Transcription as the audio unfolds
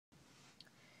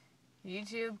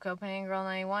YouTube, Copenhagen Girl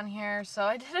 91 here. So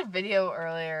I did a video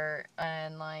earlier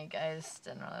and like I just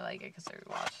didn't really like it because I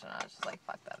rewatched it and I was just like,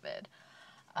 fuck that vid.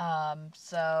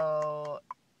 So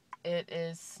it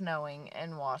is snowing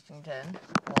in Washington.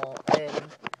 Well, in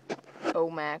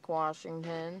Omak,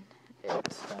 Washington.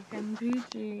 It's fucking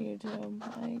peachy, YouTube.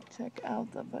 Like, check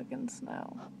out the fucking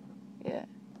snow. Yeah.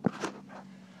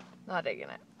 Not digging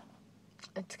it.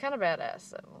 It's kind of badass,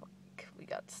 so like, we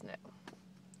got snow.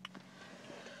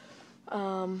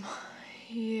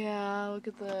 Yeah, look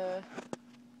at the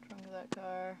trunk of that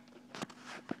car.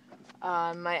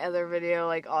 My other video,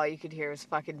 like, all you could hear was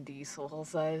fucking diesel,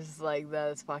 so I was like,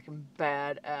 that is fucking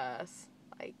badass.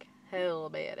 Like,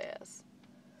 hell badass.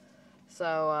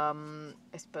 So,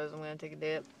 I suppose I'm gonna take a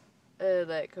dip.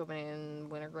 That Copenhagen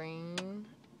wintergreen.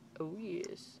 Oh,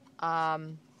 yes.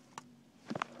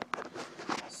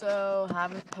 So,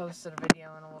 haven't posted a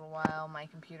video in a little while. My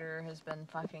computer has been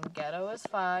fucking ghetto as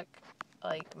fuck.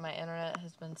 Like, my internet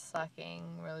has been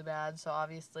sucking really bad, so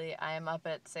obviously I am up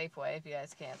at Safeway, if you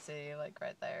guys can't see, like,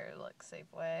 right there, look,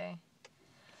 Safeway.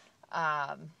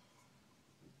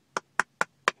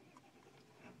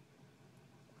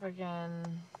 Friggin'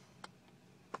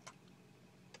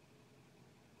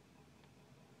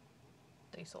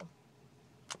 diesel.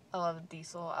 I love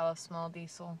diesel. I love smell of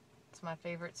diesel. It's my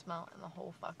favorite smell in the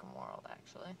whole fucking world,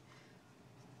 actually.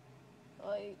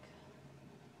 Like,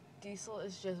 diesel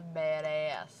is just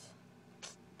badass.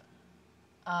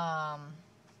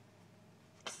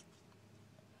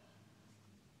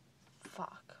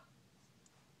 Fuck.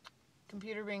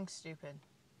 Computer being stupid.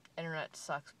 Internet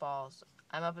sucks balls.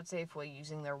 I'm up at Safeway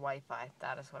using their Wi-Fi.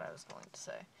 That is what I was going to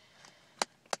say.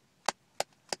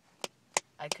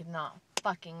 I could not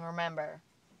fucking remember.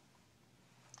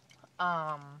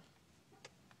 I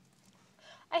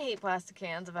hate plastic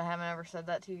cans, if I haven't ever said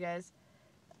that to you guys.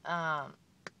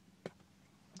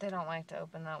 They don't like to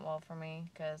open that well for me,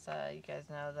 because you guys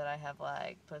know that I have,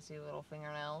 like, pussy little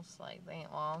fingernails. Like, they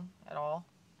ain't long at all.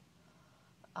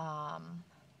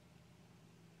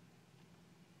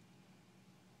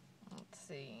 Let's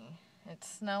see. It's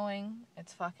snowing.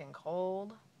 It's fucking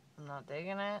cold. I'm not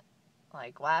digging it.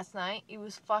 Like, last night, it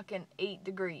was fucking 8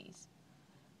 degrees.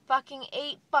 Fucking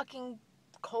 8 fucking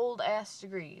cold-ass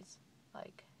degrees.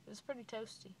 Like, it was pretty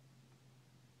toasty.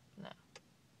 No.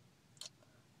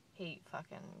 Hate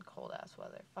fucking cold-ass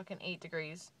weather. Fucking 8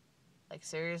 degrees. Like,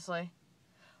 seriously?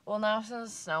 Well, now since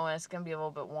it's snowing, it's gonna be a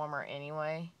little bit warmer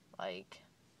anyway. Like,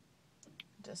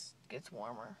 it just gets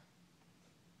warmer.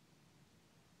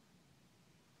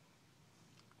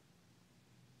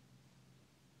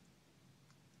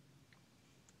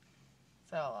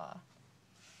 So,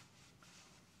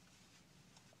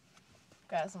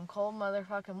 got some cold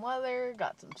motherfucking weather,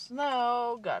 got some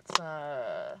snow, got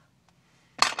some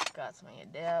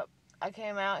dip. I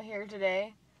came out here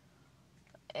today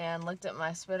and looked at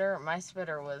my spitter. My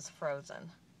spitter was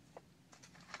frozen.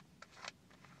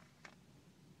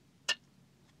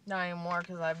 Not anymore,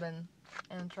 because I've been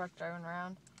in the truck driving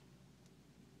around.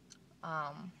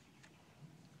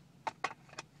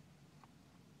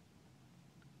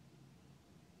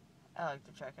 I like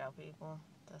to check out people.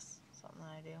 That's something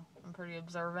I do. I'm pretty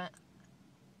observant.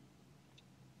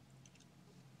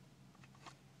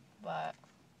 But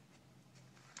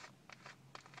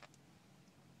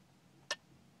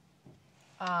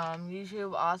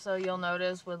YouTube also, you'll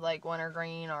notice with like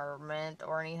wintergreen or mint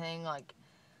or anything, like,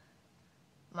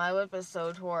 my lip is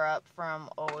so tore up from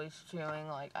always chewing.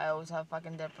 Like, I always have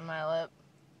fucking dip in my lip.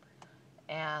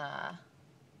 And,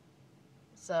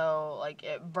 so, like,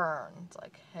 it burns,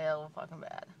 like, hell fucking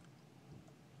bad.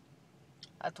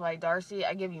 That's why, Darcy,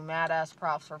 I give you mad-ass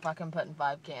props for fucking putting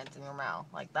 5 cans in your mouth.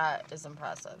 Like, that is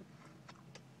impressive.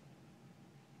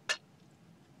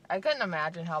 I couldn't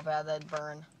imagine how bad that'd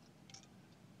burn.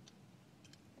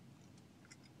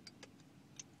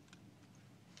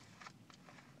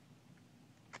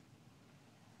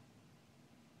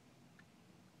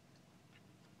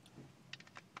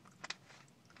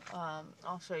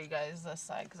 I'll show you guys this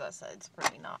side, because that side's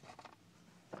pretty not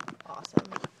awesome.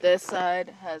 This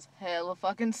side has hella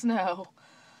fucking snow.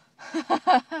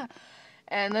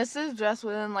 And this is just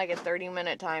within, like, a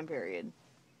 30-minute time period.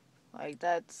 Like,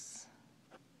 that's...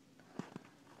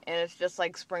 And it's just,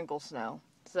 like, sprinkle snow.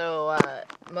 So,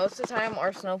 most of the time,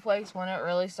 our snowflakes, when it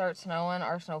really starts snowing,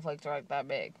 our snowflakes are, like, that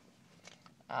big.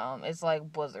 It's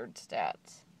like blizzard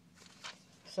stats.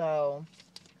 So...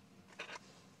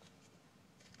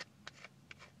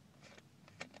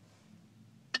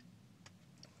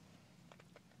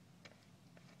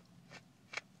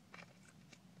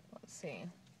 let's see.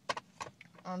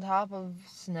 On top of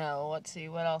snow, let's see,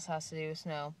 what else has to do with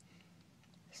snow?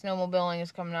 Snowmobiling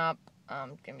is coming up.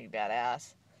 It's gonna be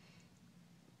badass.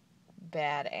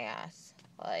 Badass.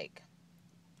 Like,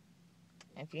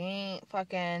 if you ain't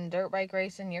fucking dirt bike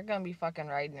racing, you're gonna be fucking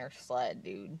riding your sled,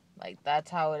 dude. Like,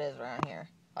 that's how it is around here.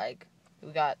 Like,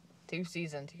 we got 2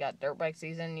 seasons. You got dirt bike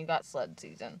season, you got sled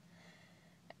season.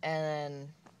 And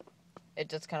then it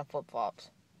just kind of flip-flops.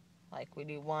 Like, we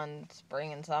do one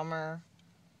spring and summer,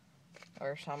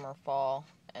 or summer, fall,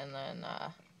 and then,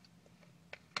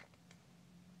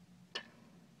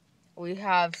 we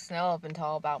have snow up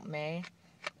until about May,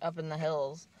 up in the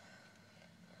hills.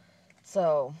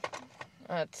 So,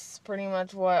 that's pretty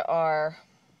much what our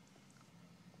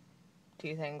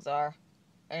 2 things are.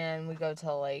 And we go to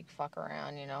the lake, fuck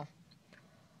around, you know.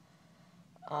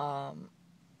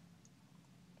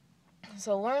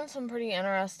 So learned some pretty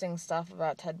interesting stuff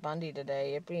about Ted Bundy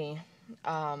today. Yippee.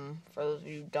 For those of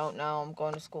you who don't know, I'm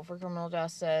going to school for criminal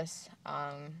justice.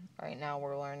 Right now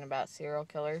we're learning about serial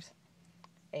killers.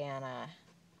 And,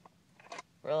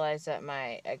 realized that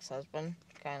my ex-husband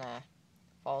kind of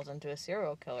falls into a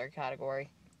serial killer category.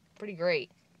 Pretty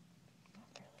great.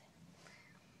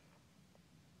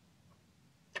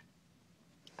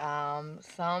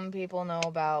 Some people know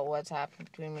about what's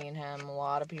happened between me and him. A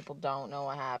lot of people don't know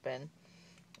what happened.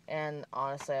 And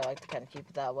honestly, I like to kind of keep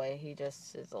it that way. He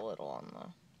just is a little on the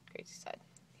crazy side.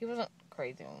 He wasn't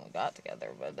crazy when we got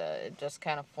together, but it just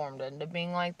kind of formed into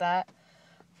being like that.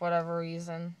 For whatever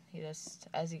reason, he just,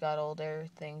 as he got older,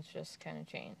 things just kind of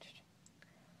changed.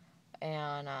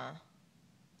 And,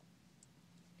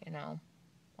 you know,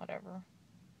 whatever.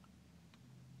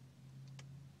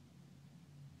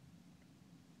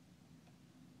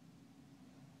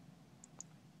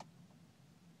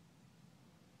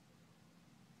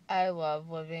 I love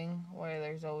living where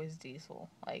there's always diesel.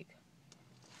 Like,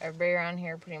 everybody around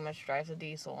here pretty much drives a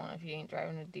diesel, and if you ain't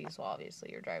driving a diesel, obviously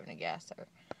you're driving a gasser.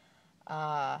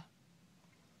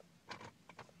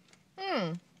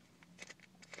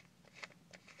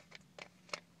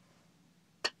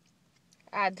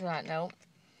 Add to that note,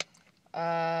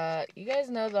 you guys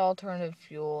know the alternative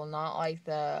fuel, not like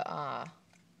the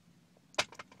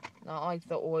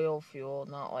oil fuel,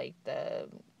 not like the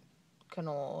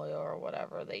canola oil or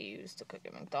whatever they use to cook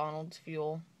at McDonald's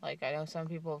fuel. Like, I know some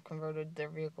people have converted their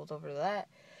vehicles over to that,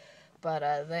 but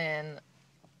then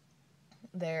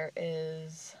there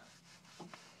is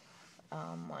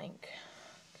like,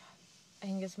 I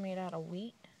think it's made out of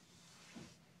wheat.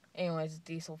 Anyways,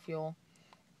 diesel fuel.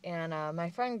 And my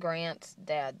friend Grant's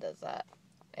dad does that.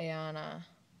 And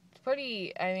it's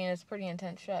pretty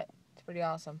intense shit. It's pretty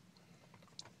awesome.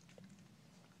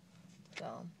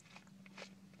 So,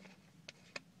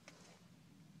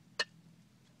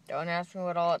 don't ask me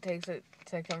what all it takes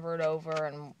to convert over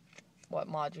and what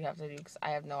mods you have to do, because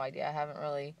I have no idea. I haven't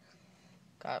really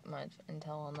got much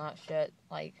intel on that shit.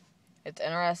 Like, it's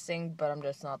interesting, but I'm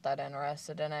just not that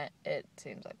interested in it. It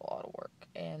seems like a lot of work.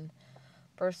 And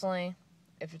personally,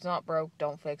 if it's not broke,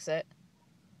 don't fix it.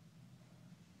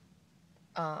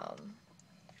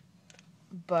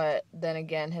 But then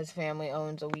again, his family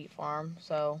owns a wheat farm,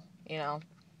 so, you know,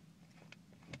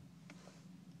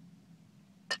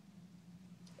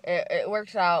 it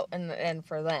works out in the end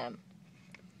for them.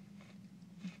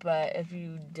 But if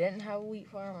you didn't have a wheat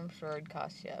farm, I'm sure it'd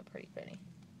cost you a pretty penny.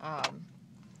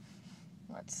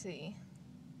 Let's see.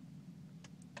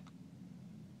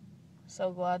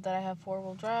 So glad that I have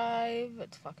 4-wheel drive.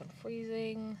 It's fucking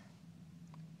freezing.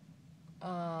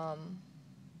 I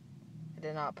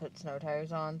did not put snow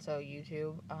tires on, so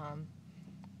YouTube.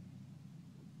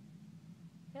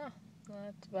 Yeah,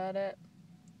 that's about it.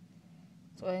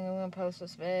 So I think I'm gonna post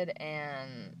this vid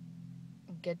and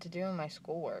get to doing my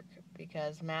schoolwork,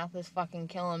 because math is fucking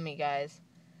killing me, guys.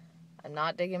 I'm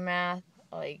not digging math.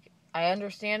 Like, I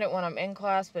understand it when I'm in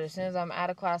class, but as soon as I'm out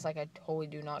of class, like, I totally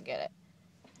do not get it.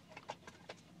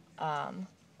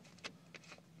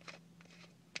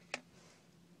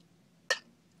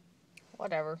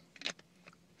 Whatever.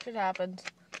 Shit happens.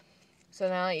 So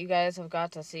now that you guys have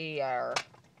got to see our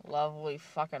lovely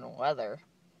fucking weather,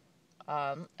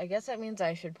 I guess that means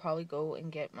I should probably go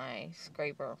and get my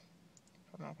scraper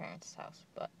from my parents' house,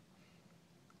 but,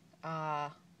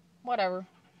 whatever.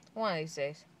 One of these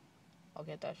days, I'll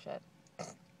get that shit.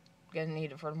 Gonna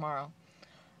need it for tomorrow.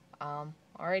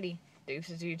 Alrighty.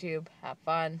 Deuces, YouTube. Have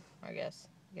fun. I guess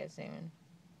you guys even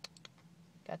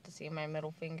got to see my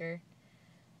middle finger.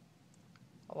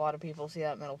 A lot of people see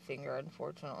that middle finger,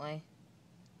 unfortunately.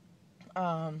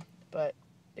 But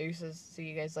deuces. See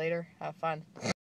you guys later. Have fun.